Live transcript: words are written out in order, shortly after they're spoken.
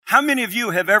How many of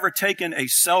you have ever taken a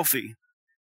selfie?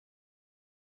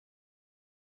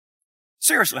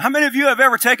 Seriously, how many of you have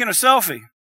ever taken a selfie?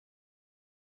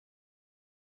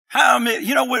 How many,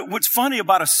 you know what's funny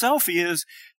about a selfie is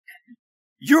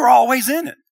you're always in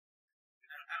it.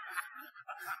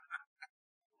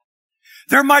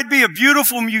 There might be a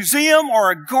beautiful museum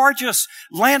or a gorgeous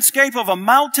landscape of a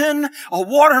mountain, a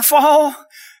waterfall,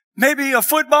 maybe a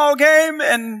football game,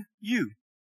 and you.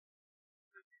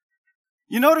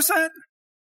 You notice that?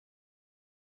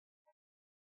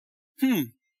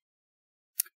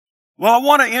 Well, I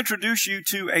want to introduce you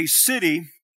to a city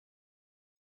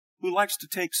who likes to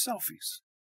take selfies.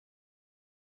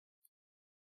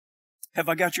 Have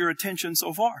I got your attention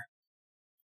so far?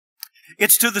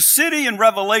 It's to the city in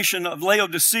Revelation of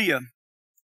Laodicea.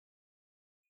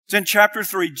 It's in chapter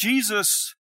 3.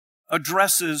 Jesus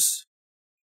addresses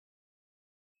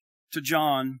to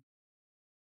John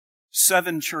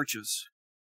 7 churches.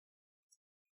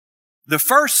 The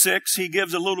first 6, he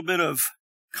gives a little bit of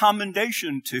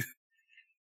commendation to.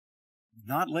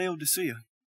 Not Laodicea.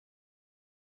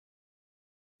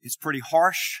 It's pretty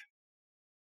harsh.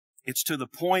 It's to the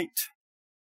point.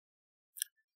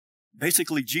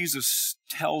 Basically, Jesus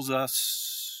tells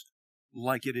us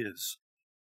like it is.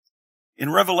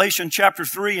 In Revelation chapter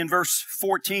 3 and verse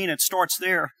 14, it starts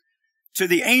there. To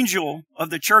the angel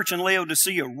of the church in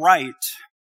Laodicea write,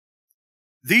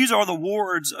 these are the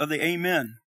words of the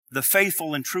Amen, the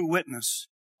faithful and true witness,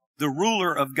 the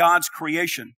ruler of God's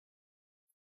creation.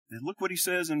 And look what he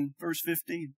says in verse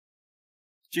 15.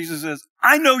 Jesus says,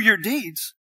 I know your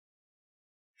deeds,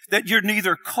 that you're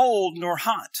neither cold nor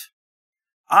hot.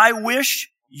 I wish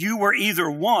you were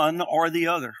either one or the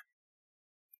other.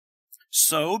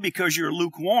 So, because you're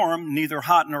lukewarm, neither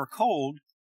hot nor cold,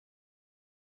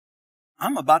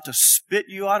 I'm about to spit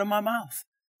you out of my mouth.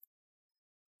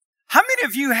 How many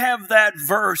of you have that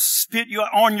verse spit you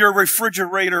on your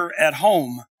refrigerator at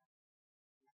home?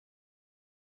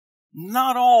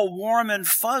 Not all warm and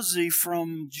fuzzy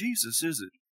from Jesus, is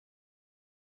it?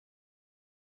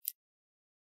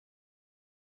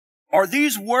 Are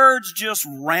these words just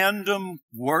random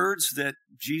words that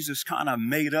Jesus kind of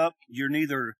made up? You're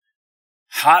neither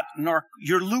hot nor,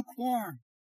 you're lukewarm.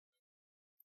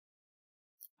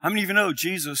 How many of you know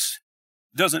Jesus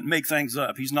doesn't make things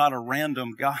up? He's not a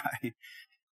random guy.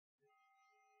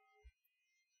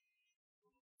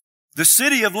 The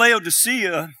city of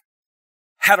Laodicea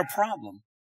had a problem.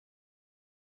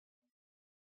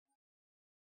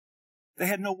 They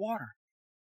had no water.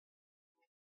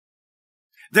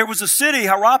 There was a city,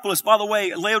 Hierapolis, by the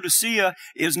way, Laodicea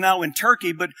is now in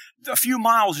Turkey, but a few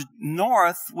miles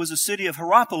north was a city of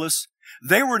Hierapolis.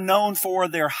 They were known for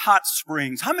their hot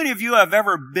springs. How many of you have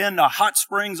ever been to Hot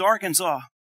Springs, Arkansas?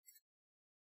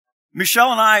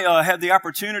 Michelle and I had the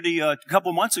opportunity a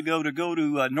couple months ago to go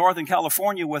to Northern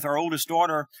California with our oldest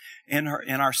daughter and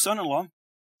our son-in-law.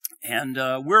 And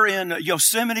we're in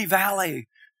Yosemite Valley.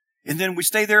 And then we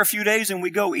stay there a few days and we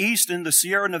go east in the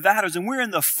Sierra Nevadas. And we're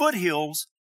in the foothills.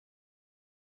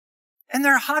 And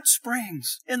they're hot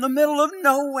springs in the middle of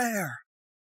nowhere.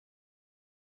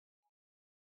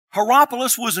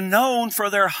 Hierapolis was known for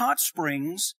their hot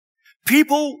springs.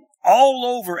 People all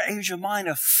over Asia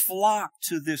Minor flocked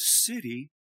to this city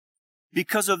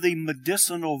because of the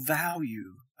medicinal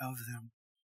value of them.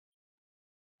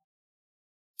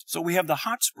 So we have the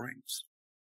hot springs.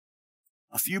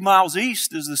 A few miles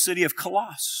east is the city of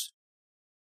Colossus.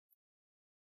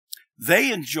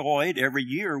 They enjoyed every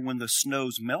year when the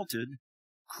snows melted,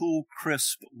 cool,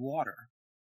 crisp water.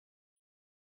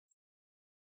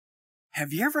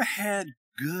 Have you ever had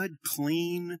good,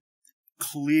 clean,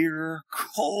 clear,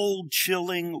 cold,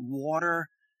 chilling water,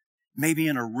 maybe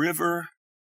in a river?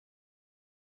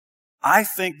 I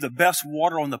think the best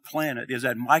water on the planet is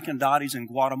at Mike and Dottie's in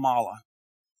Guatemala.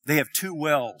 They have 2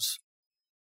 wells.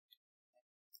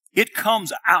 It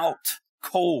comes out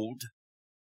cold.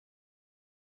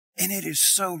 And it is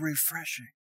so refreshing.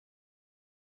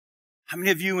 How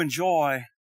many of you enjoy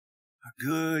a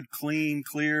good, clean,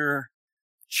 clear,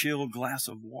 chilled glass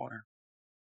of water?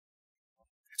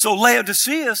 So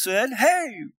Laodicea said,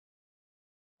 hey,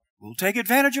 we'll take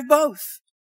advantage of both.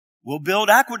 We'll build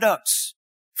aqueducts.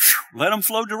 Let them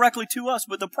flow directly to us.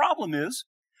 But the problem is,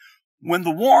 when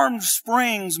the warm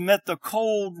springs met the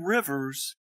cold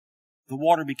rivers, the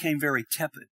water became very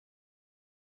tepid,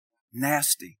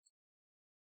 nasty.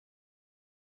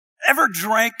 Ever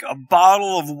drank a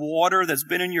bottle of water that's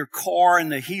been in your car in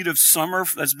the heat of summer,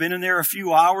 that's been in there a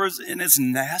few hours, and it's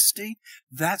nasty?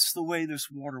 That's the way this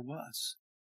water was.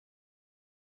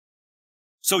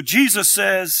 So Jesus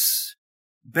says,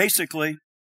 basically,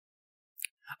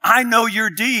 I know your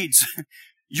deeds.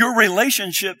 Your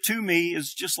relationship to me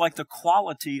is just like the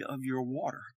quality of your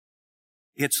water.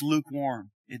 It's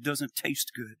lukewarm. It doesn't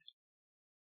taste good.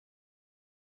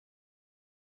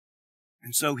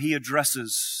 And so he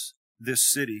addresses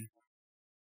this city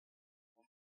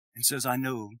and says, I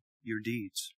know your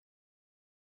deeds.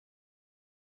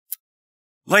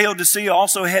 Laodicea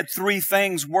also had three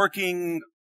things working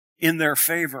in their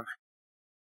favor.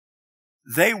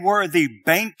 They were the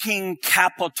banking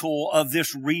capital of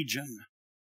this region.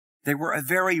 They were a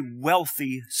very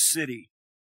wealthy city.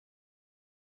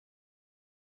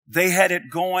 They had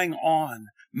it going on.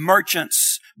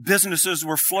 Merchants, businesses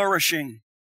were flourishing.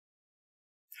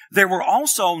 They were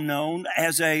also known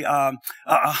as a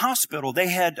hospital. They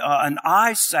had an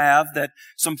eye salve that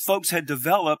some folks had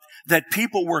developed that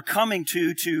people were coming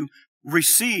to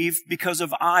receive because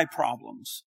of eye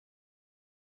problems.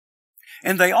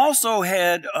 And they also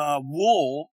had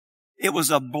wool. It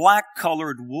was a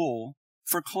black-colored wool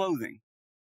for clothing.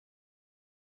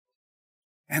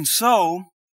 And so,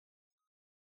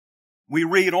 we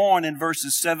read on in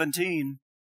verses 17,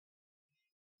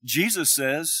 Jesus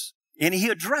says, and he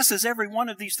addresses every one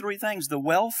of these three things, the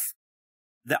wealth,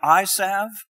 the eye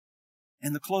salve,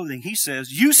 and the clothing. He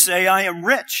says, you say I am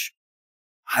rich.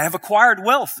 I have acquired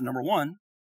wealth, number one.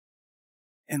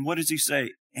 And what does he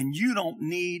say? And you don't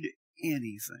need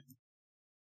anything.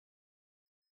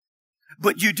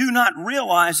 But you do not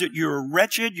realize that you're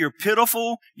wretched, you're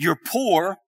pitiful, you're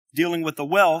poor, dealing with the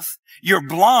wealth, you're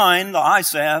blind, the eye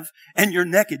salve, and you're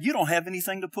naked. You don't have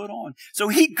anything to put on. So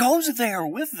he goes there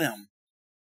with them.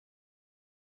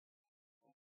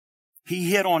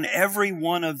 He hit on every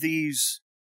one of these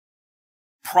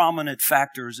prominent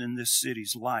factors in this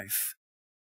city's life.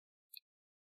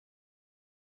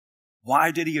 Why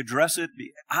did he address it?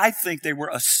 I think they were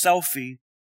a selfie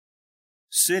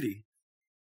city.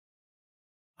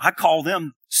 I call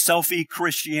them Selfie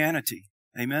Christianity.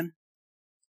 Amen?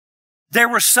 They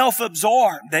were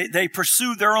self-absorbed. They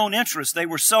pursued their own interests. They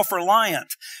were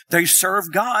self-reliant. They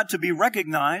served God to be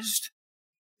recognized.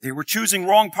 They were choosing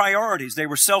wrong priorities. They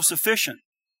were self-sufficient.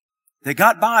 They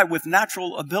got by with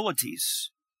natural abilities.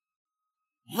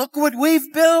 Look what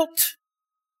we've built.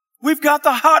 We've got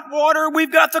the hot water.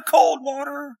 We've got the cold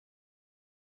water.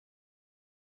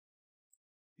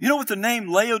 You know what the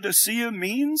name Laodicea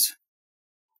means?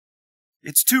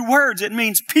 It's two words. It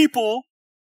means people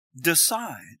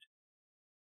decide.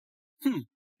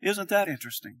 Isn't that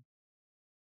interesting?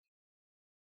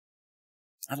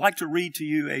 I'd like to read to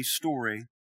you a story.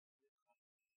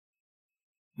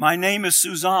 My name is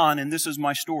Suzanne, and this is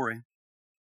my story.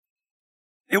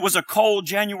 It was a cold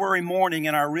January morning,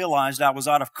 and I realized I was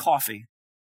out of coffee.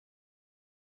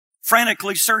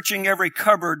 Frantically searching every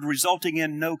cupboard, resulting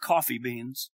in no coffee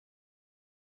beans.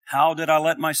 How did I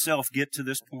let myself get to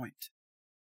this point?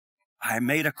 I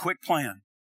made a quick plan.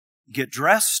 Get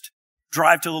dressed,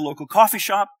 drive to the local coffee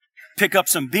shop, pick up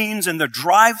some beans in the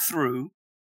drive-thru,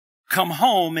 come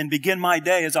home and begin my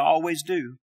day as I always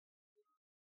do,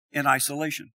 in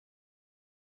isolation.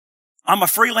 I'm a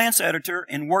freelance editor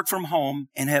and work from home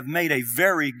and have made a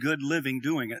very good living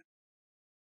doing it.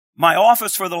 My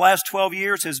office for the last 12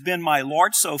 years has been my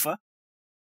large sofa.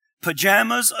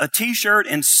 Pajamas, a t-shirt,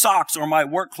 and socks are my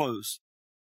work clothes.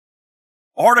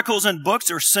 Articles and books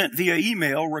are sent via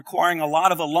email, requiring a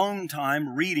lot of alone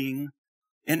time reading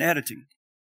and editing.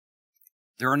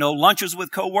 There are no lunches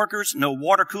with coworkers, no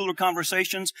water cooler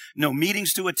conversations, no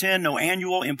meetings to attend, no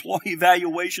annual employee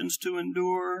evaluations to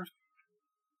endure,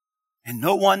 and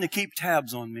no one to keep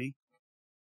tabs on me.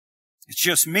 It's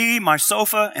just me, my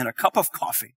sofa, and a cup of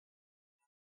coffee.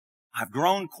 I've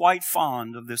grown quite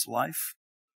fond of this life.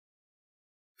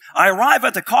 I arrive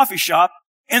at the coffee shop,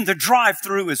 and the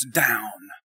drive-thru is down.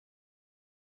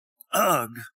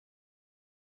 Ugh.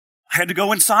 I had to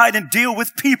go inside and deal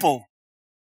with people.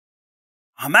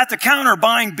 I'm at the counter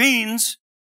buying beans,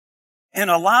 and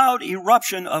a loud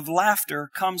eruption of laughter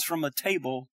comes from a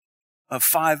table of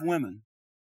 5 women.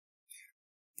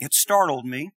 It startled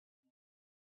me.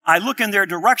 I look in their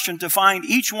direction to find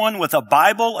each one with a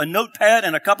Bible, a notepad,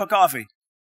 and a cup of coffee.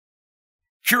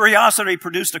 Curiosity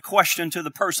produced a question to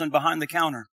the person behind the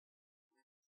counter.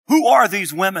 Who are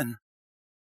these women?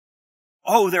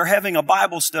 Oh, they're having a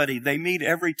Bible study. They meet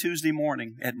every Tuesday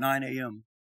morning at 9 a.m.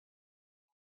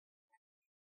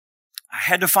 I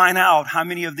had to find out how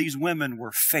many of these women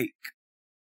were fake.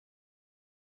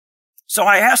 So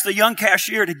I asked the young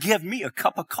cashier to give me a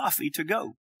cup of coffee to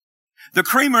go. The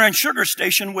creamer and sugar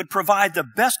station would provide the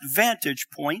best vantage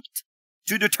point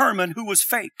to determine who was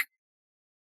fake.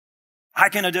 I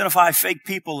can identify fake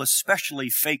people, especially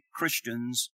fake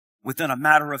Christians, within a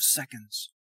matter of seconds.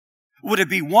 Would it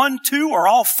be 1, 2, or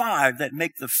all 5 that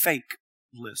make the fake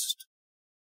list?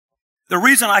 The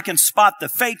reason I can spot the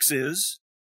fakes is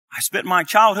I spent my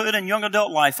childhood and young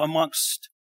adult life amongst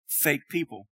fake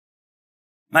people.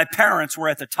 My parents were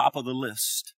at the top of the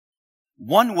list.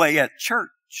 One way at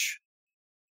church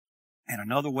and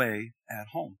another way at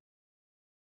home.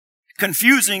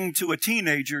 Confusing to a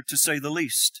teenager, to say the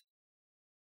least.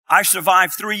 I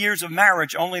survived 3 years of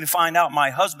marriage only to find out my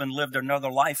husband lived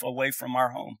another life away from our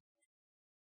home.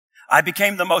 I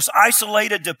became the most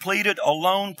isolated, depleted,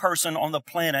 alone person on the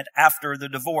planet after the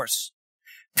divorce.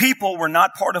 People were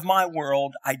not part of my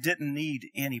world. I didn't need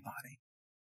anybody.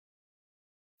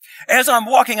 As I'm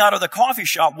walking out of the coffee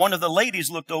shop, one of the ladies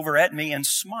looked over at me and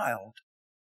smiled.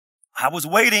 I was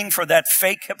waiting for that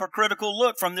fake, hypocritical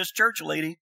look from this church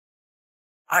lady.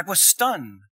 I was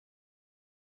stunned.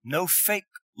 No fake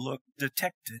look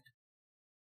detected.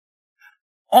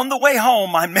 On the way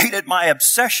home, I made it my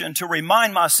obsession to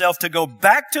remind myself to go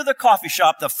back to the coffee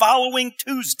shop the following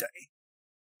Tuesday.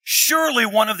 Surely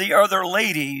one of the other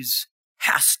ladies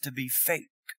has to be fake.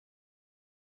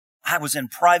 I was in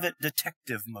private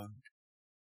detective mode.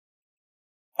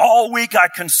 All week I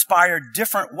conspired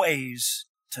different ways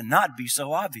to not be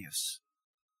so obvious.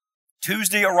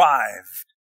 Tuesday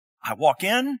arrived. I walk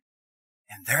in,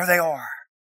 and there they are.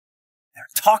 They're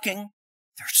talking,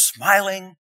 they're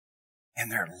smiling,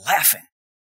 and they're laughing.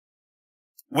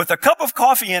 With a cup of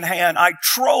coffee in hand, I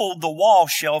trolled the wall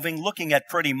shelving, looking at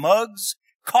pretty mugs,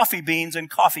 coffee beans, and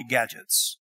coffee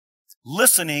gadgets,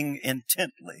 listening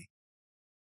intently.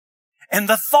 And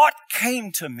the thought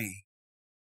came to me,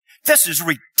 this is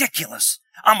ridiculous.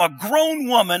 I'm a grown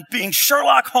woman being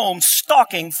Sherlock Holmes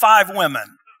stalking 5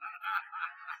 women.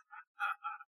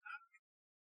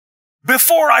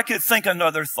 Before I could think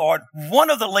another thought,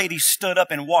 one of the ladies stood up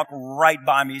and walked right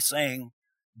by me saying,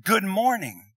 "Good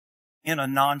morning," in a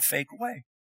non-fake way.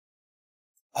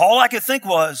 All I could think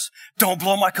was, don't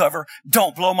blow my cover,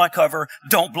 don't blow my cover,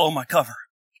 don't blow my cover.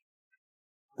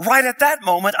 Right at that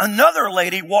moment, another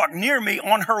lady walked near me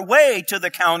on her way to the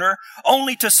counter,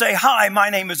 only to say, "Hi, my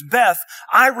name is Beth.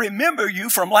 I remember you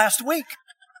from last week.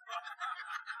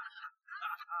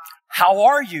 How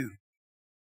are you?"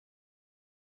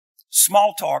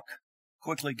 Small talk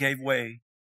quickly gave way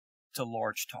to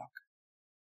large talk.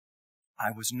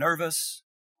 I was nervous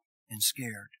and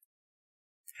scared.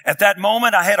 At that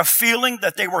moment, I had a feeling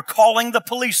that they were calling the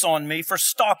police on me for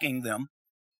stalking them.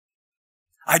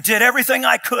 I did everything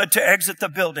I could to exit the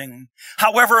building.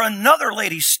 However, another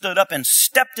lady stood up and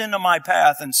stepped into my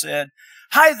path and said,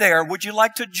 "Hi there, would you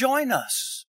like to join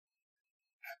us?"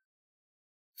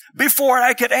 Before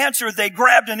I could answer, they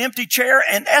grabbed an empty chair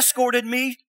and escorted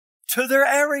me to their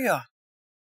area.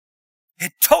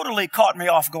 It totally caught me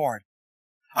off guard.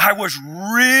 I was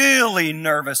really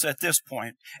nervous at this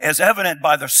point, as evident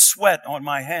by the sweat on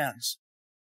my hands.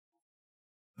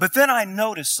 But then I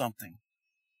noticed something.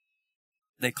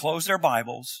 They closed their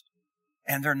Bibles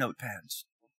and their notepads.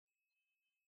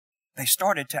 They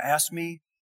started to ask me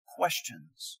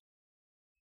questions.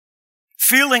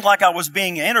 Feeling like I was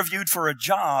being interviewed for a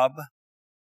job,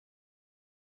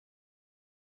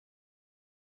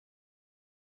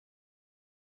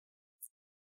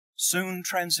 soon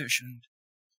transitioned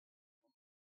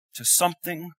to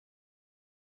something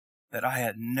that I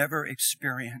had never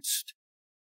experienced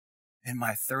in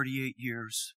my 38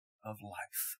 years of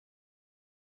life.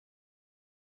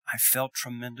 I felt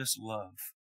tremendous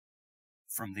love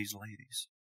from these ladies.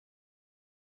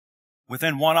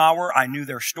 Within 1 hour, I knew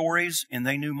their stories and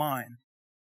they knew mine.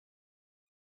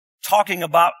 Talking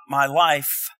about my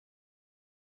life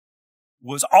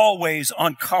was always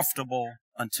uncomfortable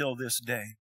until this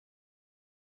day.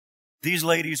 These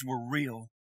ladies were real.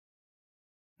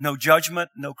 No judgment,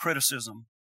 no criticism.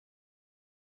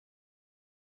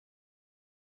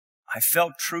 I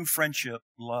felt true friendship,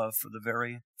 love for the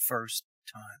very first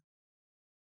time.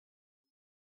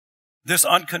 This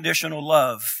unconditional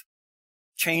love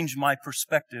changed my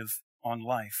perspective on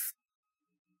life.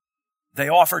 They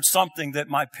offered something that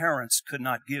my parents could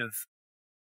not give,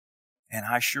 and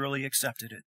I surely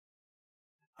accepted it.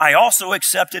 I also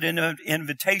accepted an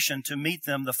invitation to meet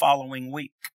them the following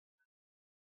week.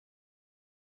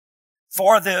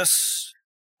 For this,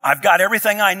 I've got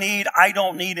everything I need. I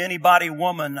don't need anybody,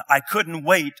 woman. I couldn't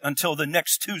wait until the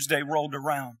next Tuesday rolled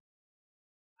around.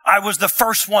 I was the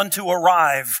first one to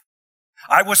arrive.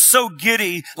 I was so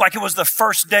giddy, like it was the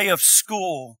first day of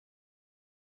school.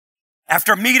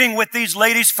 After meeting with these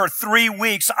ladies for 3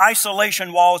 weeks,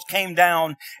 isolation walls came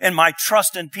down and my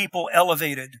trust in people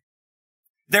elevated.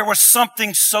 There was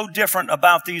something so different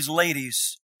about these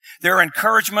ladies. Their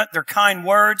encouragement, their kind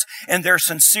words, and their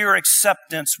sincere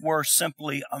acceptance were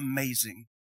simply amazing.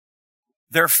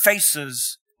 Their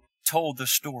faces told the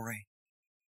story.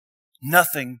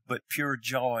 Nothing but pure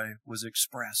joy was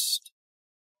expressed.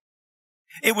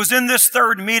 It was in this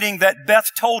third meeting that Beth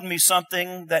told me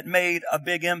something that made a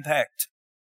big impact.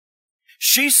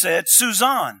 She said,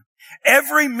 Suzanne,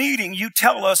 every meeting you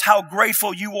tell us how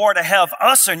grateful you are to have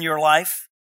us in your life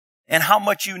and how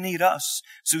much you need us.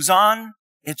 Suzanne,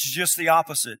 it's just the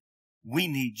opposite. We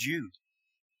need you.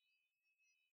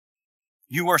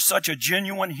 You are such a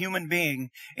genuine human being,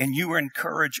 and you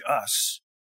encourage us.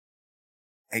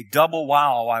 A double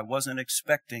wow, I wasn't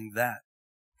expecting that.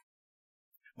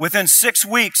 Within 6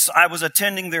 weeks, I was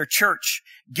attending their church,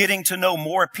 getting to know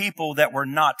more people that were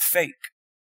not fake.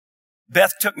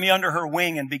 Beth took me under her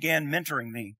wing and began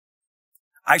mentoring me.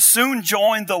 I soon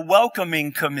joined the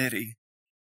welcoming committee.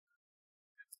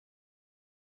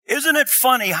 Isn't it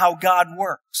funny how God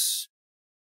works?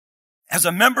 As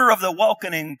a member of the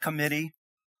welcoming committee,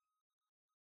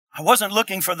 I wasn't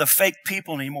looking for the fake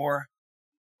people anymore.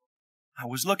 I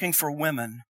was looking for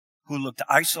women who looked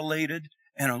isolated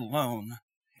and alone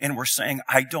and were saying,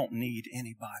 I don't need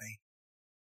anybody,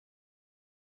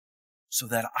 so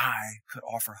that I could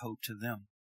offer hope to them.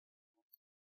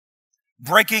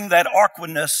 Breaking that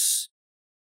awkwardness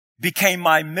became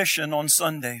my mission on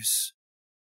Sundays.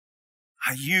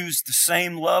 I used the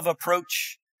same love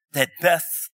approach that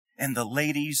Beth and the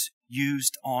ladies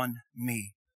used on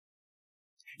me.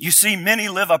 You see, many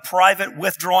live a private,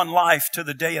 withdrawn life to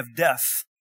the day of death.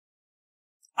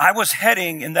 I was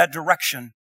heading in that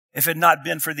direction if it had not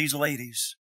been for these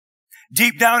ladies.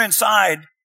 Deep down inside,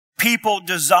 people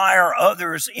desire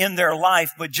others in their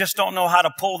life, but just don't know how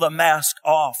to pull the mask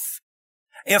off.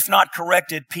 If not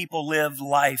corrected, people live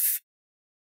life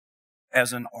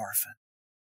as an orphan.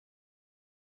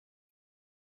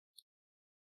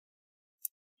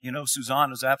 You know,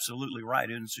 Suzanne is absolutely right,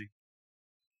 isn't she?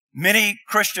 Many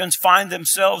Christians find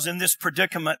themselves in this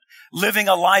predicament, living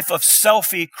a life of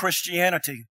selfie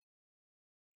Christianity.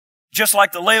 Just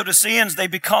like the Laodiceans, they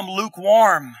become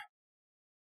lukewarm.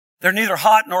 They're neither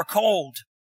hot nor cold.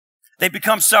 They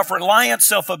become self-reliant,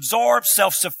 self-absorbed,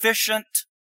 self-sufficient.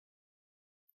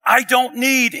 I don't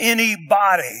need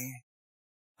anybody.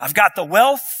 I've got the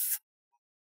wealth.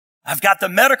 I've got the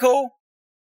medical.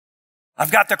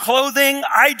 I've got the clothing.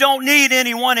 I don't need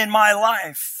anyone in my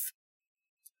life.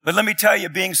 But let me tell you,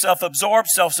 being self-absorbed,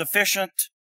 self-sufficient,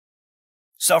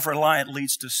 self-reliant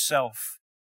leads to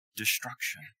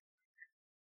self-destruction.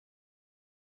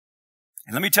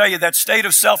 And let me tell you, that state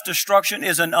of self-destruction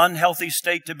is an unhealthy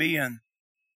state to be in.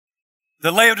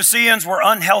 The Laodiceans were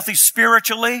unhealthy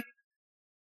spiritually.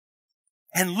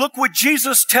 And look what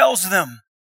Jesus tells them.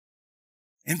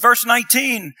 In verse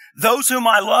 19, those whom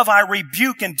I love, I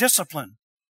rebuke and discipline.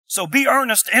 So be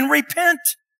earnest and repent.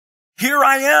 Here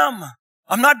I am.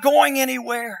 I'm not going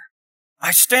anywhere.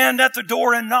 I stand at the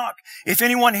door and knock. If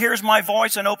anyone hears my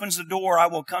voice and opens the door, I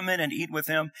will come in and eat with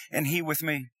him and he with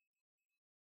me.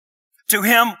 To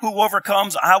him who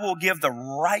overcomes, I will give the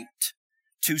right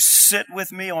to sit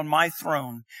with me on my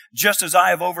throne, just as I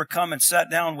have overcome and sat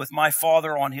down with my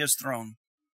Father on his throne.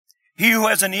 He who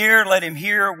has an ear, let him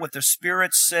hear what the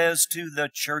Spirit says to the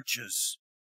churches.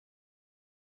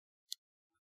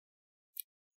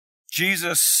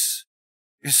 Jesus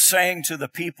is saying to the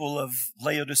people of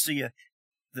Laodicea,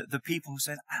 the people who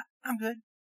said, I'm good.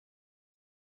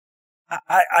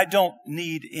 I don't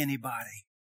need anybody.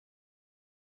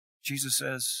 Jesus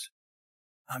says,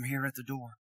 I'm here at the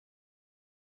door.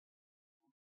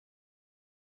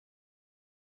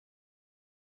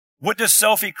 What does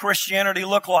selfie Christianity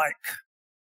look like?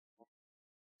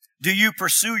 Do you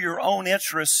pursue your own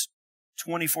interests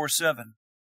 24/7?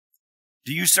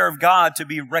 Do you serve God to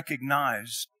be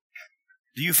recognized?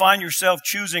 Do you find yourself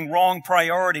choosing wrong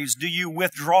priorities? Do you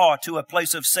withdraw to a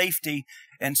place of safety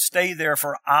and stay there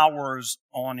for hours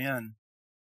on end?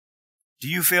 Do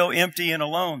you feel empty and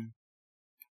alone?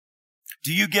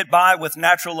 Do you get by with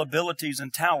natural abilities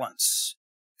and talents?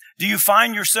 Do you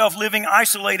find yourself living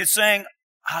isolated, saying,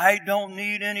 I don't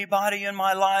need anybody in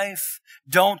my life.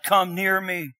 Don't come near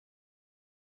me.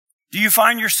 Do you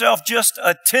find yourself just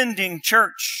attending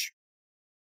church?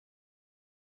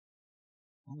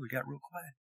 Oh, we got real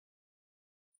quiet.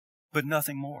 But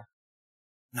nothing more.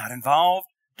 Not involved,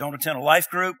 don't attend a life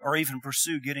group, or even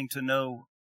pursue getting to know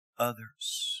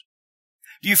others.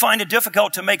 Do you find it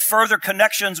difficult to make further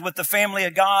connections with the family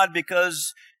of God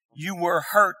because you were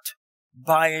hurt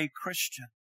by a Christian?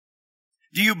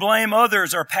 Do you blame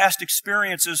others or past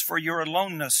experiences for your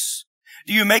aloneness?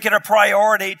 Do you make it a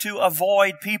priority to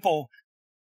avoid people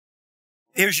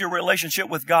Is your relationship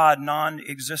with God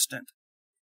non-existent?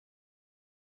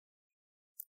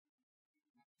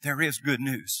 There is good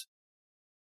news.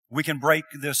 We can break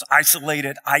this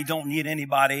isolated, I don't need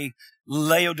anybody,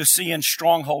 Laodicean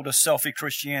stronghold of Selfie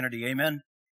Christianity. Amen?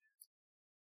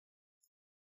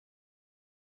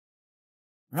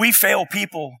 We fail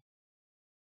people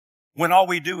when all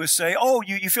we do is say, oh,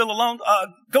 you feel alone?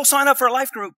 Go sign up for a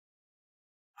life group.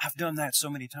 I've done that so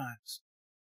many times.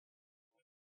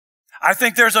 I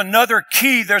think there's another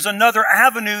key, there's another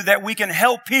avenue that we can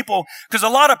help people, because a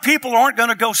lot of people aren't going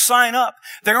to go sign up.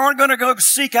 They aren't going to go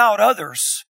seek out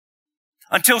others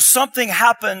until something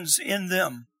happens in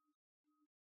them.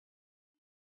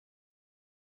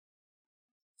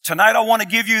 Tonight I want to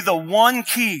give you the one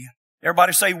key.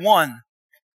 Everybody say one.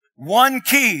 One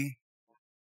key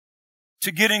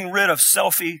to getting rid of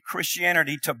selfie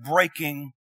Christianity, to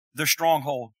breaking the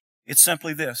stronghold. It's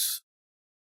simply this.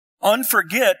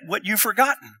 Unforget what you've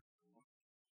forgotten.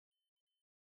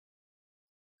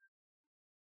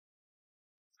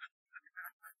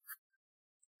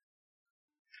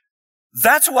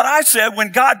 That's what I said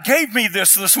when God gave me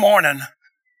this morning.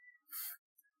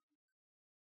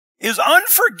 Is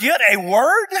unforget a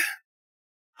word?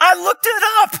 I looked it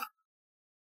up.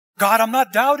 God, I'm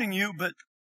not doubting you, but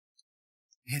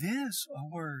it is a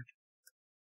word.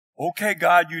 Okay,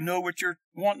 God, you know what you're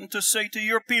wanting to say to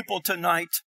your people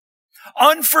tonight.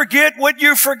 Unforget what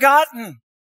you've forgotten.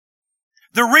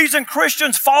 The reason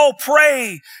Christians fall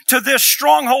prey to this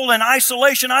stronghold and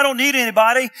isolation, I don't need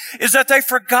anybody, is that they've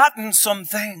forgotten some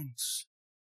things.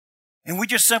 And we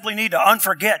just simply need to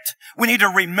unforget. We need to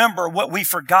remember what we've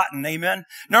forgotten. Amen.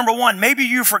 Number one, maybe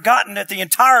you've forgotten that the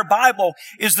entire Bible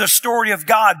is the story of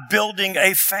God building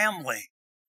a family.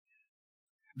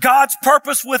 God's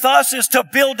purpose with us is to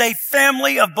build a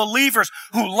family of believers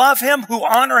who love Him, who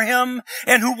honor Him,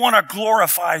 and who want to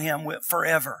glorify Him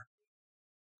forever.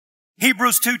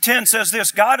 Hebrews 2:10 says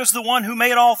this, God is the one who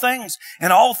made all things,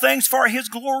 and all things for His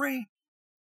glory.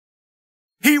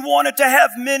 He wanted to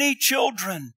have many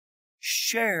children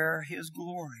share His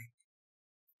glory.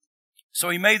 So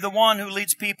He made the one who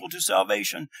leads people to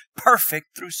salvation perfect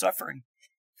through suffering.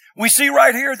 We see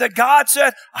right here that God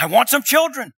said, I want some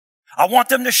children. I want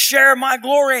them to share my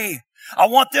glory. I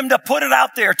want them to put it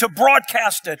out there, to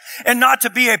broadcast it, and not to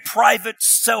be a private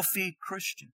selfie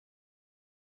Christian.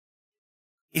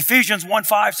 Ephesians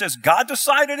 1:5 says, God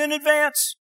decided in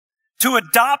advance to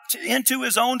adopt into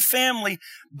His own family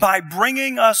by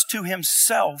bringing us to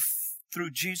Himself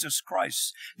through Jesus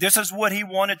Christ. This is what He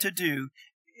wanted to do,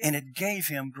 and it gave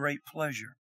Him great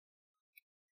pleasure.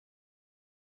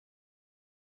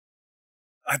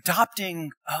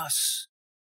 Adopting us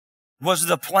was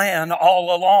the plan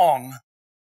all along.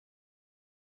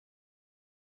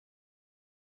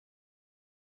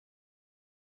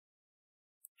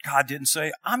 God didn't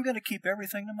say, I'm going to keep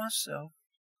everything to myself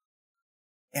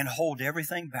and hold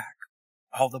everything back.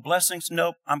 All the blessings,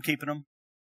 nope, I'm keeping them.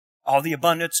 All the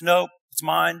abundance, nope, it's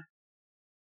mine.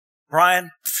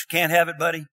 Brian, can't have it,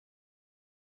 buddy.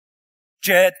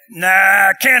 Jed,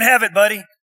 nah, can't have it, buddy.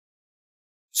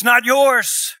 It's not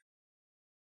yours.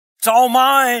 It's all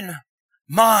mine.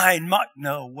 Mine.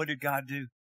 No, what did God do?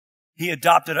 He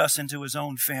adopted us into His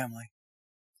own family.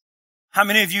 How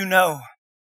many of you know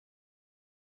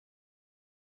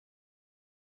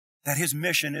that His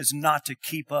mission is not to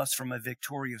keep us from a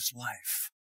victorious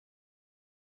life?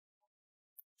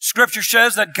 Scripture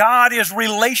says that God is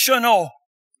relational.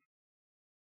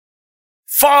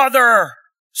 Father,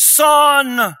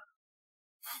 Son.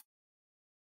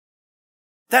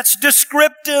 That's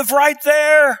descriptive right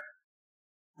there.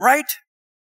 Right?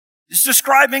 It's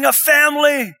describing a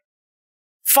family.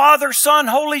 Father, Son,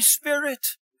 Holy Spirit.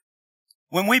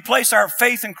 When we place our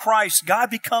faith in Christ, God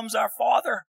becomes our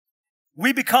Father.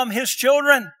 We become His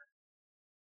children.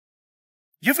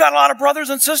 You've got a lot of brothers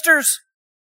and sisters.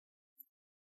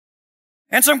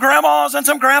 And some grandmas and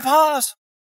some grandpas.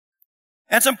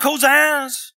 And some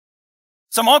cousins.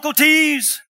 Some Uncle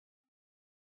T's.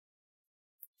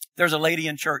 There's a lady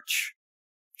in church.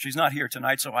 She's not here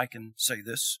tonight, so I can say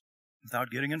this without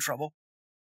getting in trouble.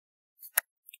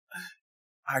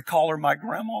 I call her my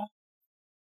grandma.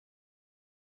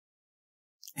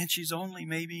 And she's only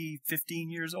maybe 15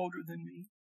 years older than me.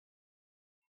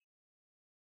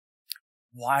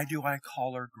 Why do I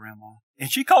call her grandma?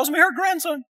 And she calls me her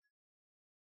grandson.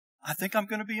 I think I'm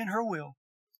going to be in her will.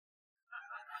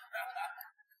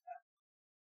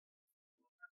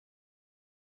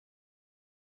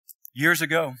 Years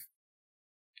ago,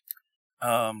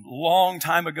 long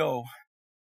time ago,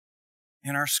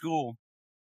 in our school,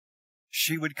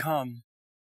 she would come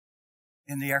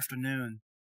in the afternoon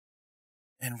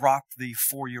and rocked the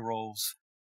 4-year-olds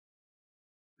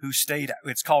who stayed.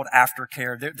 It's called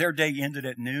aftercare. Their day ended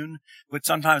at noon, but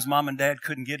sometimes mom and dad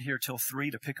couldn't get here till 3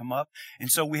 to pick them up.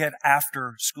 And so we had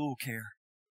after school care.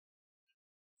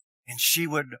 And she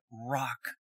would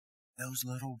rock those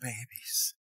little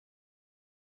babies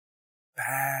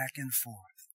back and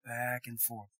forth, back and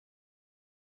forth.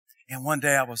 And one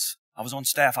day I was on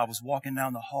staff. I was walking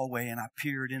down the hallway and I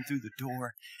peered in through the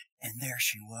door, and there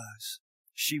she was.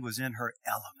 She was in her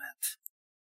element.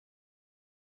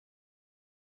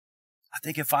 I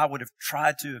think if I would have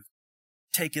tried to have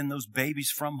taken those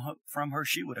babies from her,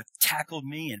 she would have tackled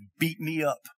me and beat me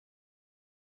up.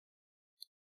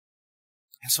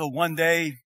 And so one day,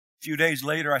 a few days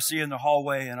later, I see her in the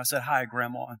hallway and I said, "Hi,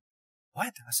 Grandma."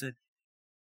 "What?" I said,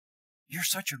 "You're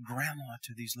such a grandma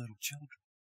to these little children."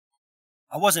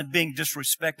 I wasn't being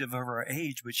disrespectful of her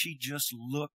age, but she just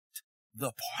looked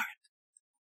the part.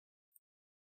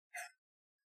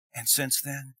 And since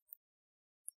then,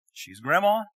 she's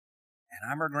grandma and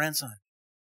I'm her grandson.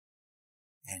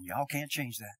 And y'all can't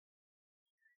change that.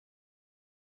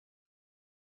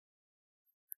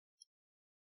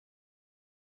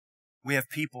 We have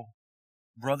people,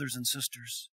 brothers and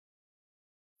sisters,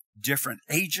 different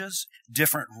ages,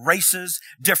 different races,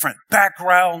 different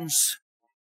backgrounds,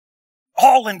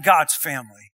 all in God's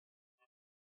family.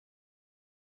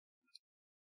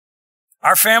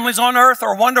 Our families on earth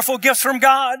are wonderful gifts from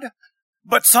God,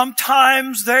 but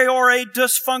sometimes they are a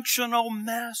dysfunctional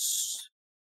mess.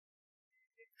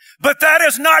 But that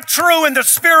is not true in the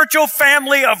spiritual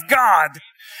family of God.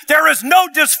 There is no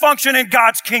dysfunction in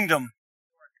God's kingdom.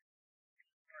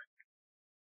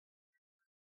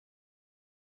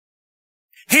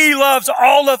 He loves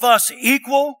all of us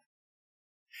equal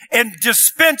and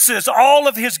dispenses all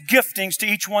of His giftings to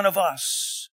each one of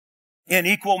us in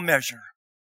equal measure.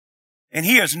 And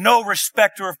He is no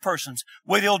respecter of persons.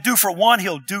 What He'll do for one,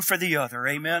 He'll do for the other.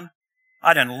 Amen.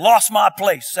 I done lost my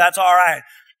place. That's all right.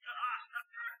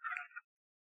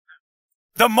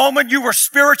 The moment you were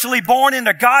spiritually born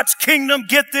into God's kingdom,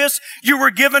 get this, you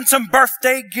were given some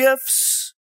birthday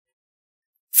gifts,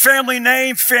 family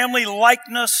name, family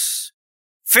likeness,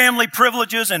 family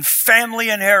privileges, and family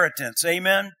inheritance.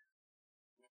 Amen.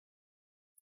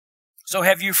 So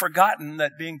have you forgotten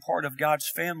that being part of God's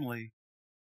family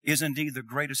is indeed the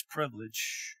greatest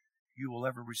privilege you will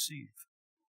ever receive?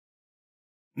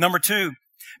 Number 2,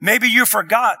 maybe you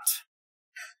forgot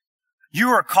you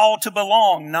are called to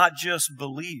belong, not just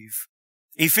believe.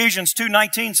 Ephesians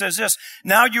 2:19 says this,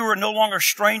 "Now you are no longer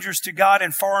strangers to God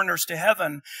and foreigners to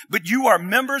heaven, but you are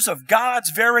members of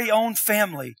God's very own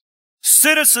family,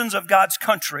 citizens of God's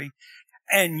country,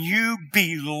 and you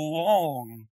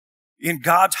belong in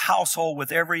God's household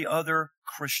with every other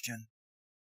Christian."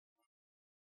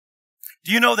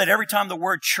 Do you know that every time the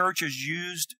word church is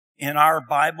used in our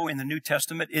Bible, in the New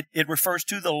Testament, it refers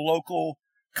to the local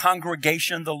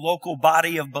congregation, the local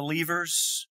body of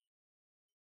believers?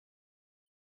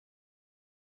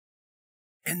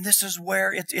 And this is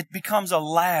where it becomes a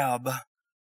lab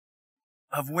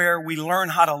of where we learn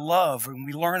how to love and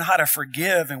we learn how to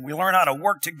forgive and we learn how to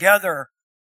work together.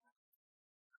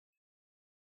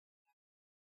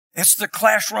 It's the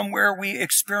classroom where we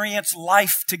experience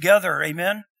life together.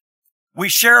 Amen. We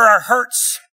share our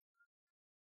hurts.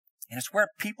 And it's where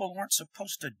people weren't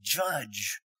supposed to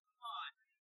judge.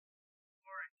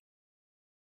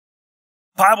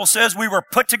 The Bible says we were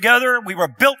put together, we were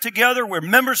built together, we're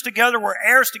members together, we're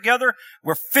heirs together,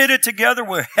 we're fitted together,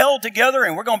 we're held together,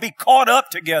 and we're going to be caught up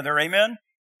together. Amen?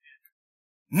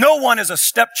 No one is a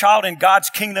stepchild in God's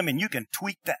kingdom, and you can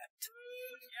tweak that.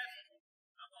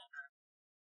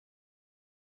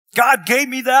 God gave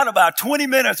me that about 20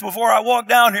 minutes before I walked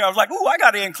down here. I was like, ooh, I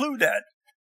got to include that.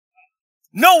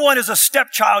 No one is a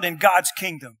stepchild in God's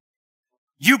kingdom.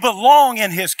 You belong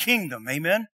in His kingdom.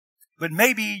 Amen? But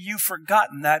maybe you've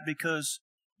forgotten that because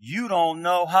you don't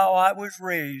know how I was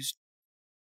raised.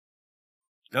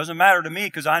 Doesn't matter to me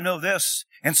because I know this.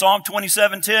 In Psalm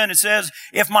 27:10, it says,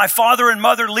 "If my father and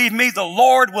mother leave me, the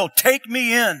Lord will take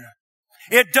me in."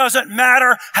 It doesn't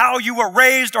matter how you were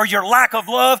raised or your lack of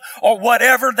love or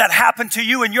whatever that happened to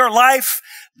you in your life.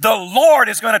 The Lord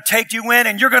is going to take you in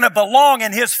and you're going to belong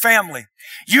in His family.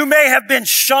 You may have been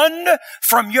shunned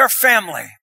from your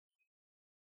family.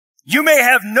 You may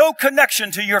have no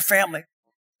connection to your family.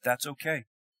 That's okay.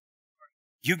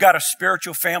 You got a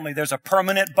spiritual family. There's a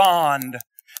permanent bond.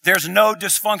 There's no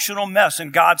dysfunctional mess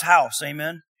in God's house.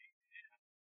 Amen.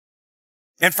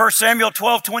 In 1 Samuel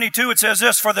 12:22, it says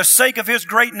this, for the sake of his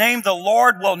great name, the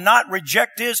Lord will not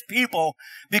reject his people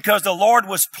because the Lord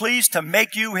was pleased to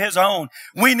make you his own.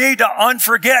 We need to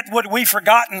unforget what we've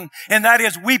forgotten, and that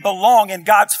is we belong in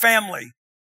God's family.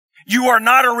 You are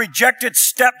not a rejected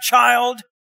stepchild.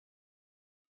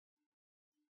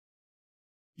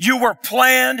 You were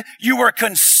planned. You were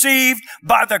conceived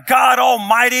by the God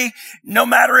Almighty. No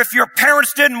matter if your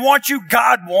parents didn't want you,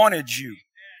 God wanted you.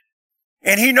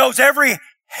 And he knows every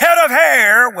head of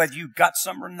hair, whether you got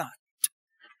some or not.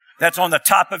 That's on the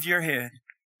top of your head.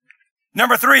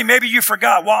 Number 3, maybe you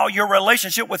forgot, while your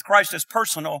relationship with Christ is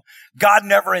personal, God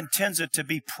never intends it to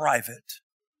be private.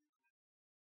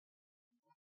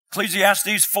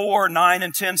 Ecclesiastes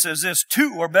 4:9-10 says this,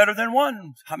 2 are better than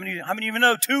 1. How many even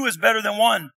know 2 is better than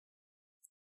 1?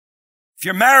 If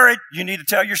you're married, you need to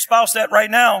tell your spouse that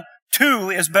right now. 2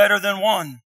 is better than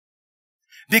 1.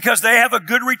 Because they have a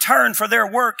good return for their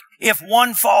work. If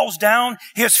one falls down,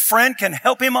 his friend can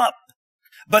help him up.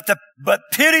 But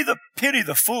pity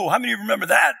the fool. How many of you remember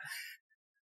that?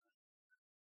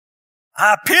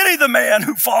 I pity the man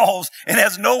who falls and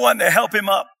has no one to help him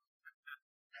up.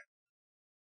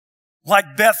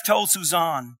 Like Beth told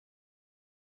Suzanne,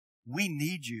 we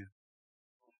need you.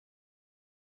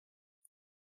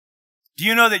 Do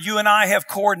you know that you and I have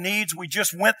core needs? We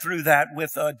just went through that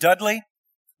with Dudley.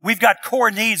 We've got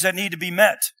core needs that need to be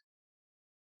met.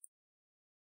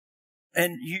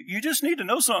 And you just need to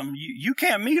know something. You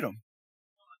can't meet them.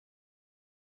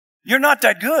 You're not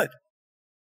that good.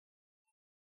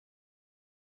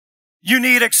 You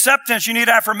need acceptance. You need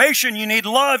affirmation. You need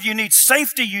love. You need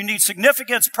safety. You need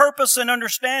significance, purpose, and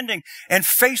understanding. And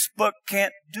Facebook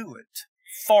can't do it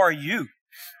for you.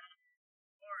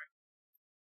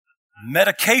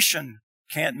 Medication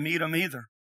can't meet them either.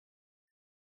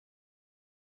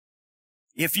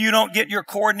 If you don't get your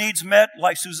core needs met,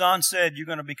 like Suzanne said, you're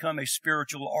going to become a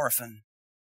spiritual orphan,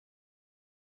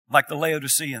 like the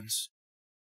Laodiceans.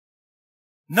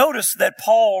 Notice that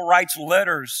Paul writes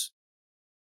letters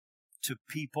to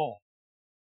people,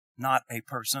 not a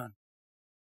person.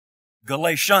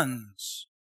 Galatians,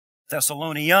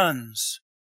 Thessalonians,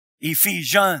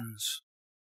 Ephesians.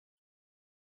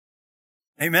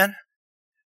 Amen?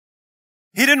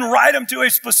 He didn't write them to a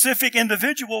specific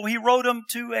individual. He wrote them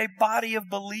to a body of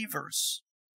believers.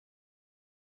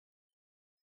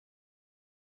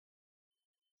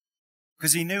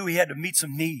 Because he knew he had to meet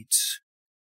some needs.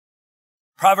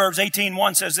 Proverbs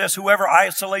 18:1 says this, whoever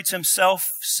isolates himself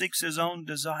seeks his own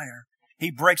desire.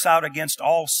 He breaks out against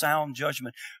all sound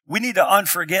judgment. We need to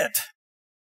unforget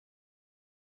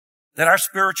that our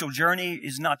spiritual journey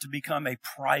is not to become a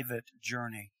private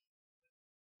journey.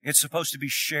 It's supposed to be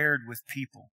shared with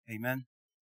people. Amen.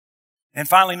 And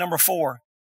finally, number 4.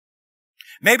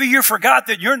 Maybe you forgot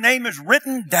that your name is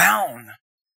written down.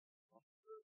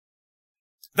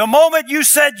 The moment you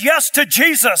said yes to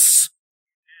Jesus,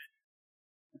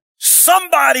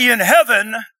 somebody in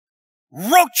heaven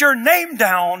wrote your name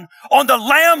down on the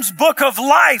Lamb's book of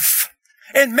life.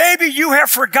 And maybe you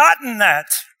have forgotten that.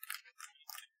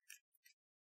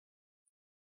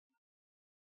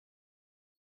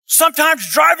 Sometimes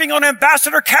driving on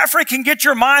Ambassador Caffrey can get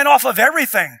your mind off of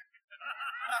everything.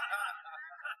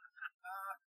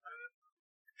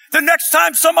 The next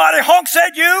time somebody honks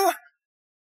at you,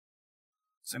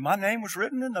 say, my name was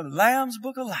written in the Lamb's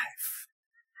book of life.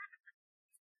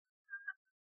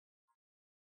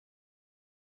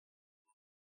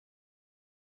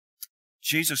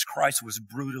 Jesus Christ was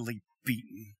brutally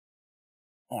beaten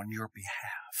on your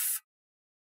behalf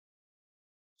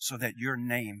so that your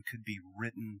name could be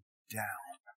written down.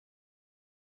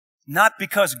 Not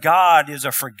because God is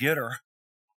a forgetter.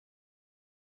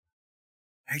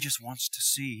 He just wants to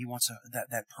see. He wants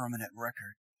that permanent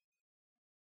record.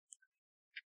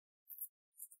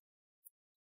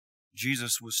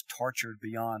 Jesus was tortured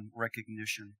beyond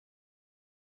recognition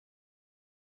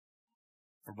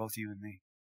for both you and me.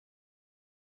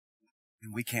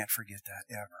 And we can't forget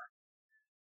that ever.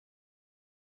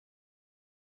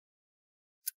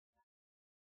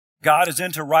 God is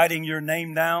into writing your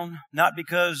name down, not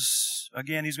because,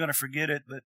 again, He's going to forget it,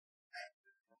 but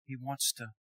He wants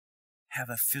to have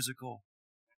a physical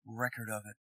record of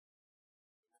it.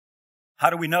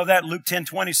 How do we know that? Luke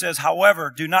 10:20 says,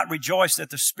 however, do not rejoice that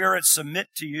the spirits submit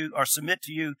to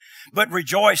you, but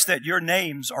rejoice that your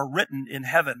names are written in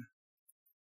heaven.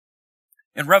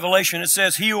 In Revelation, it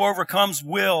says, he who overcomes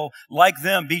will, like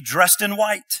them, be dressed in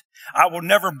white. I will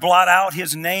never blot out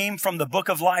his name from the book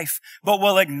of life, but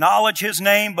will acknowledge his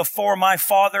name before my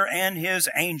Father and his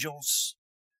angels.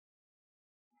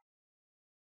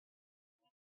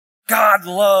 God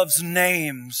loves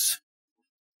names.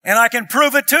 And I can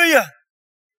prove it to you.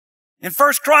 In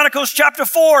 1 Chronicles chapter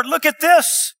 4, look at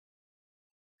this.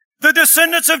 The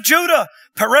descendants of Judah,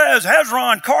 Perez,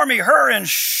 Hezron, Carmi, Hur, and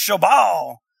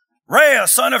Shobal. Reah,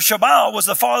 son of Shobal, was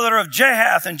the father of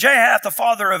Jahath, and Jahath the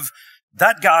father of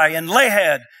that guy, and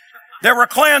Lahad. There were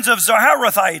clans of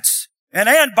Zoharathites and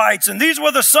Anbites, and these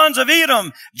were the sons of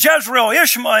Edom, Jezreel,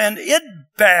 Ishma, and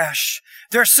Idbash.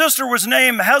 Their sister was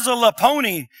named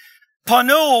Hazelaponi.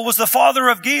 Panuel was the father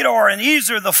of Gedor, and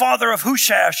Ezer the father of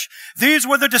Hushash. These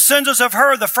were the descendants of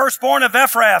Hur, the firstborn of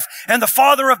Ephrath, and the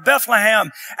father of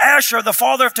Bethlehem. Asher, the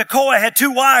father of Tekoa, had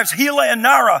two wives, Helah and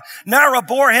Nara. Nara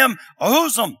bore him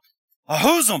Ahuzam.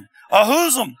 Who?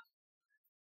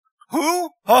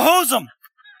 Ahuzam.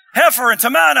 Hefer and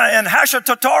Tamana and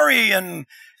Hashatatari, and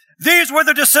these were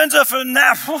the descendants of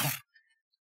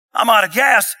I'm out of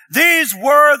gas. These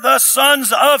were the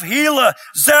sons of Helah,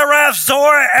 Zerath,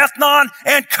 Zor, Ethnon,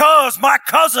 and Cuz, my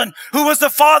cousin, who was the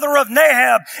father of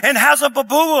Nahab and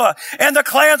Hazababua, and the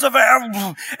clans of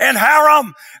and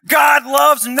Haram. God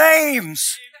loves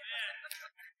names.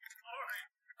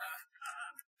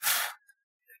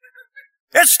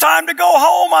 It's time to go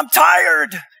home. I'm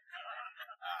tired.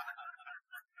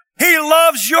 He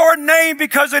loves your name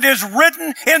because it is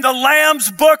written in the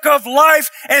Lamb's book of life,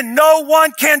 and no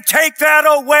one can take that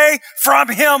away from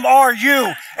him or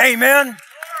you. Amen.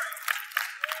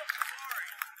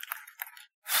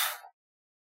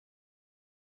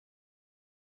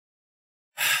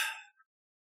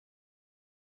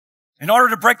 In order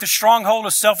to break the stronghold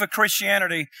of Selfie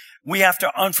Christianity, we have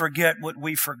to unforget what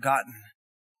we've forgotten.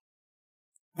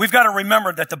 We've got to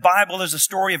remember that the Bible is a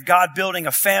story of God building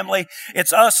a family.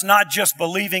 It's us not just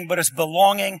believing, but it's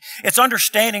belonging. It's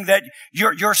understanding that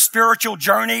your spiritual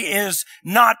journey is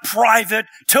not private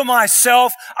to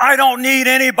myself. I don't need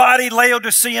anybody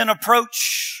Laodicean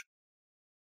approach.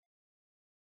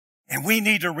 And we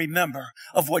need to remember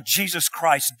of what Jesus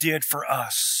Christ did for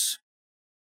us.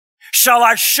 Shall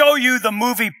I show you the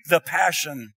movie, The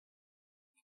Passion?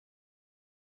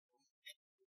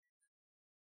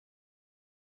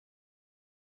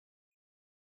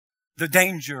 The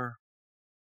danger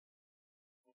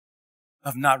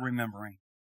of not remembering.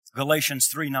 Galatians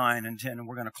 3:9 and 10, and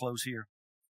we're going to close here.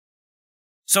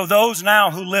 So those now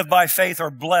who live by faith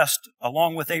are blessed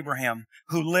along with Abraham,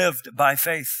 who lived by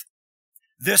faith.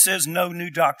 This is no new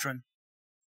doctrine.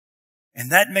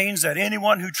 And that means that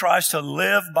anyone who tries to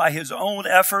live by his own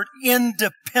effort,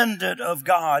 independent of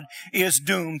God, is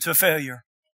doomed to failure.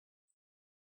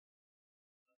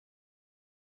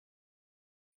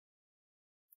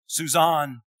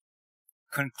 Suzanne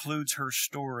concludes her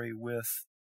story with,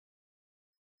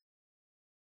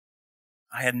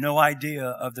 I had no idea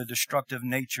of the destructive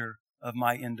nature of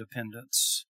my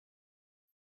independence.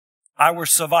 I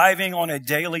was surviving on a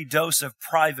daily dose of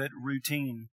private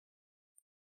routine.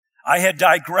 I had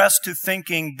digressed to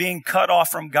thinking being cut off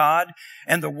from God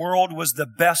and the world was the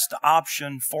best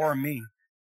option for me.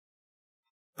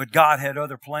 But God had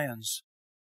other plans.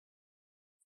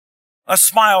 A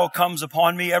smile comes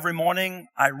upon me every morning.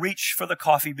 I reach for the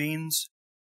coffee beans.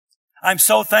 I'm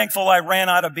so thankful I ran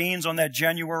out of beans on that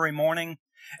January morning,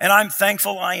 and I'm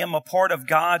thankful I am a part of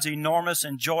God's enormous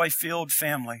and joy-filled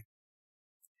family.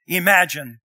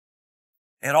 Imagine,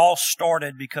 it all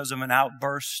started because of an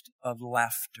outburst of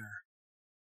laughter.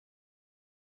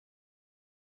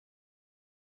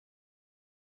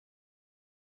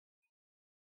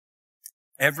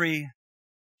 Every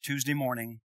Tuesday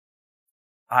morning,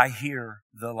 I hear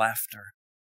the laughter.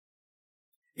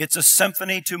 It's a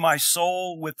symphony to my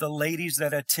soul with the ladies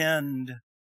that attend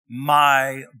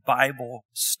my Bible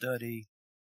study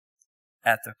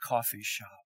at the coffee shop.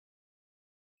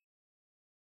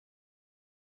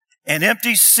 An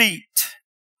empty seat,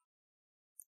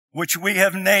 which we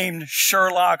have named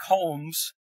Sherlock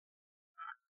Holmes,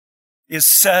 is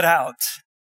set out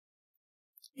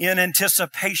in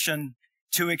anticipation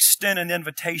to extend an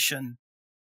invitation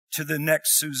to the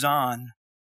next Suzanne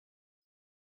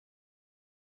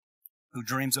who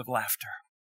dreams of laughter.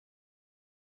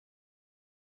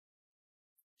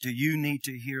 Do you need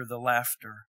to hear the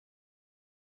laughter?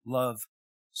 Love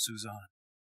Suzanne.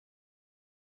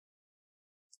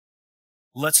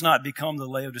 Let's not become the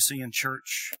Laodicean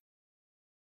church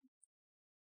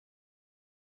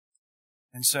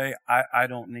and say, I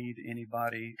don't need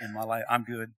anybody in my life. I'm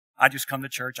good. I just come to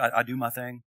church. I do my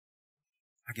thing.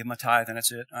 I give my tithe and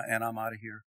that's it. And I'm out of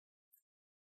here.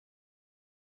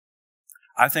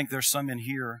 I think there's some in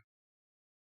here.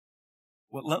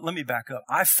 Well, let me back up.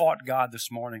 I fought God this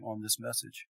morning on this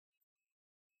message.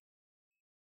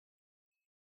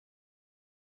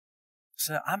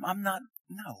 So I'm not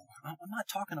No, I'm not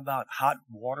talking about hot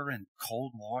water and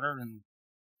cold water and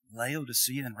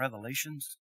Laodicea and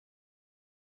Revelations.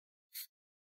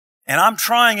 And I'm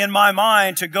trying in my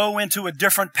mind to go into a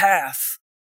different path.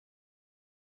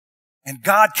 And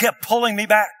God kept pulling me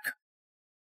back.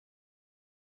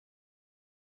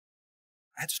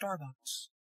 At Starbucks.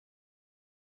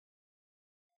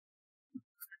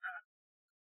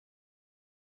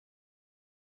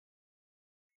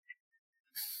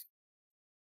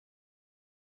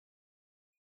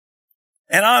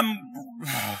 And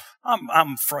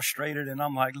I'm frustrated, and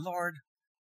I'm like, Lord,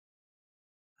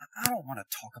 I don't want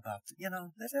to talk about,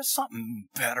 there's something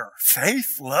better.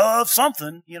 Faith, love,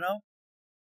 something,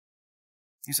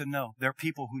 He said, no, there are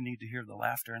people who need to hear the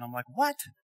laughter. And I'm like, what?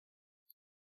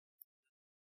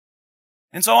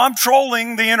 And so I'm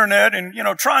trolling the internet and,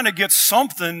 trying to get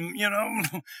something,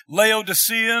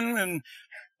 Laodicean. And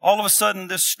all of a sudden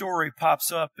this story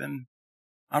pops up, and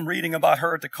I'm reading about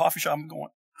her at the coffee shop. I'm going,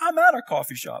 I'm at a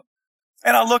coffee shop.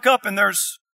 And I look up and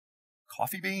there's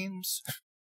coffee beans.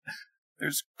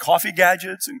 There's coffee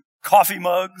gadgets and coffee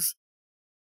mugs.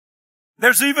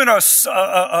 There's even a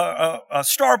Starbucks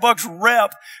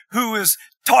rep who is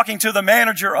talking to the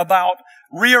manager about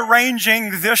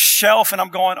rearranging this shelf. And I'm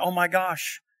going, oh my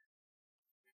gosh,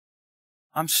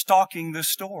 I'm stalking this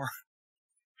store.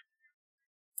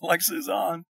 Like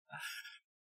Suzanne.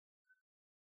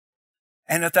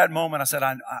 And at that moment I said,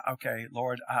 okay,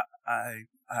 Lord, I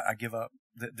give up.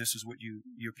 This is what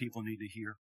your people need to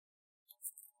hear.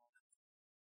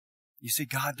 You see,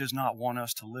 God does not want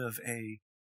us to live a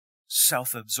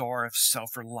self-absorbed,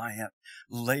 self-reliant,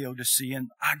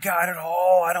 Laodicean, I got it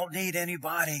all, I don't need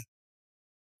anybody.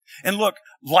 And look,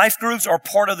 life groups are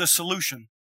part of the solution.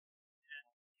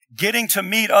 Getting to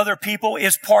meet other people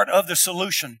is part of the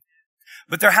solution.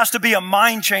 But there has to be a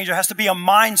mind change. There has to be a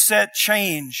mindset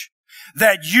change.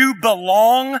 That you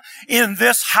belong in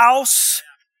this house.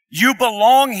 You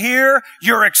belong here.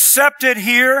 You're accepted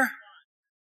here.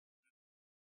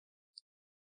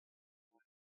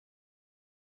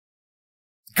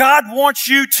 God wants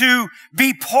you to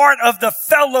be part of the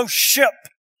fellowship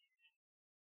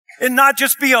and not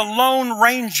just be a lone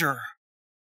ranger.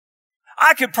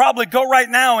 I could probably go right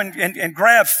now and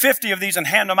grab 50 of these and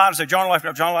hand them out and say, John Life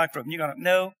Group, John Life Group. And you're going to,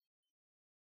 no.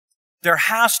 There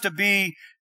has to be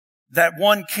that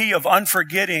one key of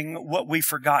unforgetting what we've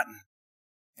forgotten.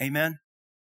 Amen?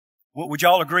 Would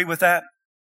y'all agree with that?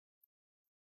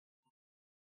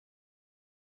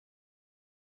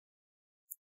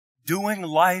 Doing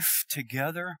life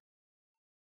together,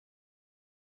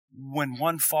 when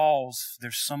one falls,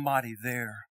 there's somebody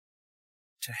there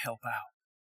to help out.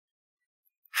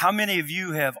 How many of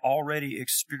you have already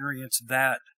experienced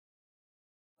that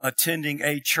attending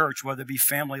a church, whether it be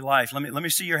Family Life? Let me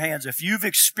see your hands. If you've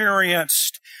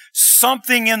experienced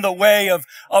something in the way of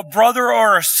a brother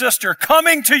or a sister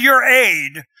coming to your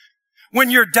aid when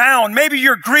you're down, maybe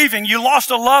you're grieving, you lost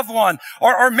a loved one,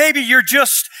 or maybe you're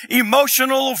just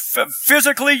emotional,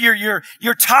 physically, you're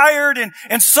tired,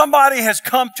 and somebody has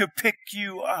come to pick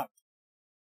you up.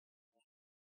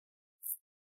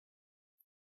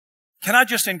 Can I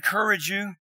just encourage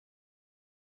you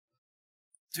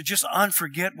to just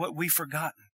unforget what we've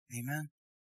forgotten? Amen.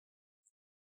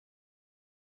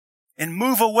 And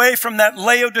move away from that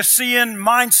Laodicean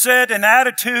mindset and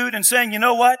attitude and saying, you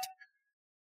know what?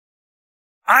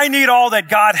 I need all that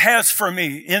God has for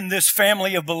me in this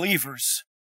family of believers.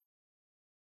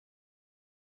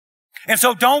 And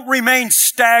so don't remain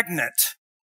stagnant.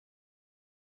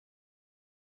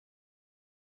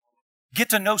 Get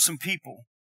to know some people.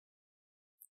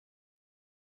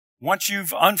 Once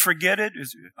you've unforgetted,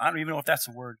 I don't even know if that's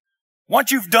a word.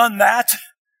 Once you've done that,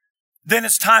 then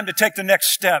it's time to take the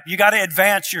next step. You got to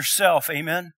advance yourself.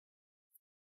 Amen.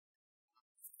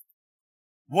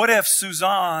 What if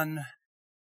Suzanne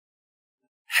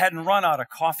hadn't run out of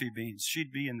coffee beans?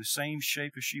 She'd be in the same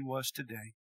shape as she was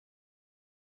today.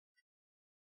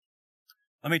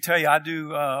 Let me tell you, I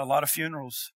do a lot of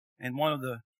funerals, and one of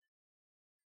the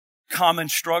common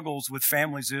struggles with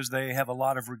families is they have a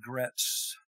lot of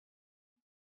regrets.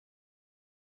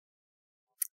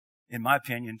 In my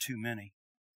opinion, too many.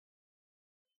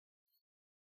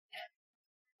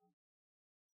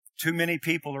 Too many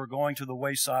people are going to the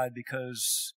wayside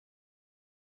because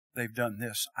they've done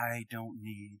this. I don't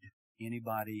need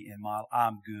anybody in my life.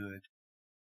 I'm good.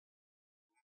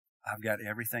 I've got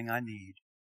everything I need.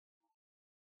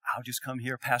 I'll just come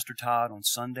hear Pastor Todd on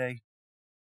Sunday.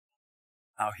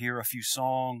 I'll hear a few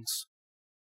songs.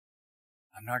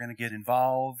 I'm not going to get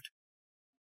involved.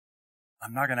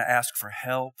 I'm not going to ask for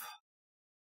help.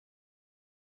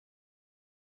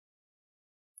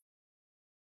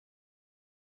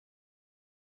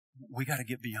 we got to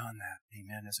get beyond that,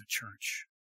 amen, as a church.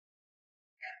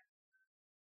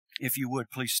 If you would,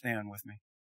 please stand with me.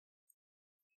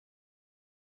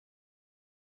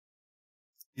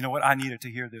 You know what? I needed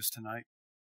to hear this tonight.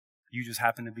 You just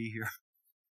happen to be here.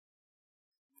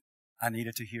 I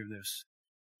needed to hear this.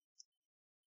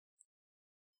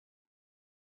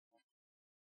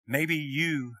 Maybe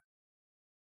you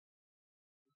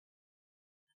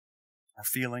are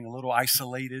feeling a little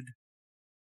isolated.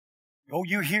 Oh,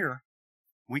 you're here.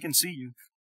 We can see you.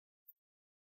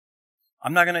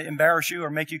 I'm not going to embarrass you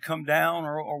or make you come down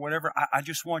or whatever. I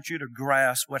just want you to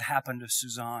grasp what happened to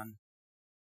Suzanne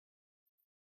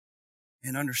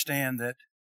and understand that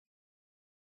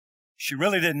she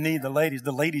really didn't need the ladies.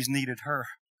 The ladies needed her.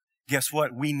 Guess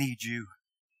what? We need you.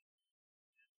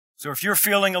 So if you're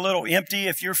feeling a little empty,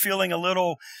 if you're feeling a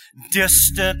little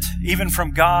distant, even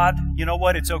from God, you know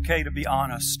what? It's okay to be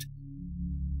honest.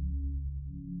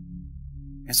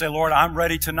 And say, Lord, I'm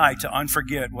ready tonight to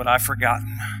unforget what I've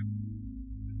forgotten.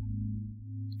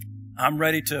 I'm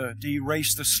ready to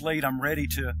erase the slate. I'm ready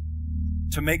to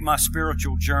make my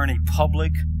spiritual journey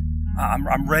public.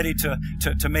 I'm ready to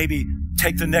maybe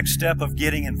take the next step of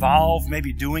getting involved,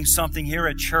 maybe doing something here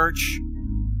at church,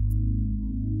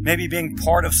 maybe being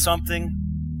part of something,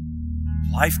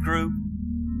 life group.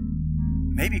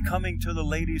 Maybe coming to the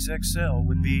Ladies XL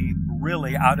would be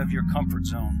really out of your comfort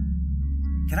zone.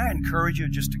 Can I encourage you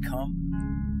just to come?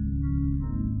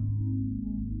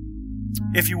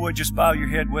 If you would, just bow your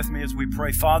head with me as we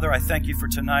pray. Father, I thank you for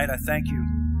tonight. I thank you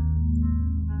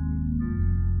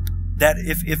that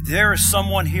if there is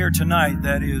someone here tonight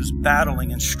that is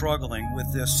battling and struggling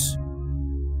with this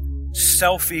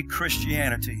selfie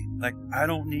Christianity, like I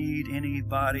don't need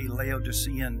anybody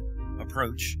Laodicean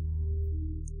approach,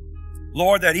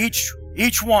 Lord, that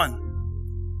each one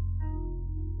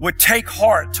would take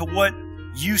heart to what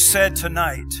you said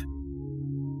tonight.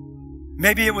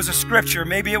 Maybe it was a scripture,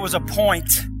 maybe it was a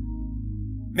point,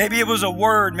 maybe it was a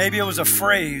word, maybe it was a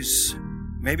phrase,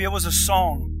 maybe it was a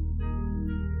song.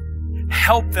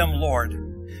 Help them, Lord,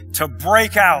 to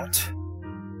break out,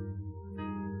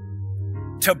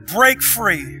 to break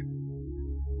free,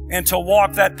 and to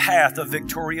walk that path of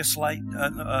victorious life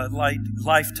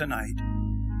tonight.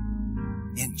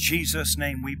 In Jesus'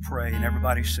 name we pray. And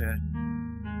everybody said,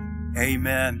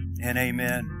 amen and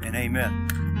amen and amen.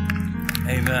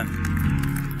 Amen.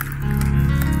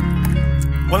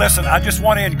 Well, listen, I just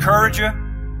want to encourage you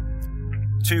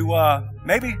to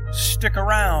maybe stick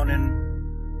around and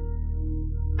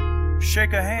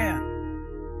shake a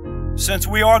hand. Since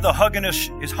we are the hugginist,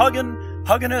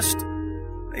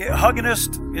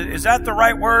 is that the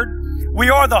right word? We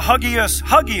are the huggiest,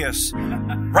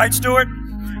 right, Stuart?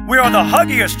 We are the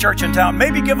huggiest church in town.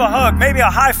 Maybe give a hug, maybe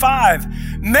a high five,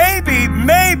 maybe,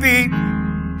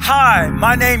 hi,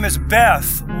 my name is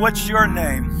Beth. What's your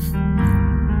name?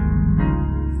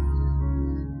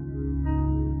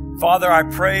 Father, I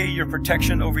pray your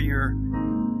protection over your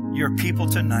people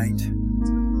tonight.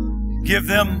 Give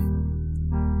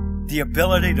them the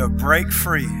ability to break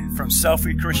free from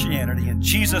selfie Christianity. In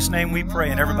Jesus' name we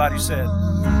pray. And everybody said,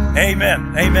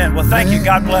 amen. Amen. Well, thank you.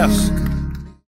 God bless.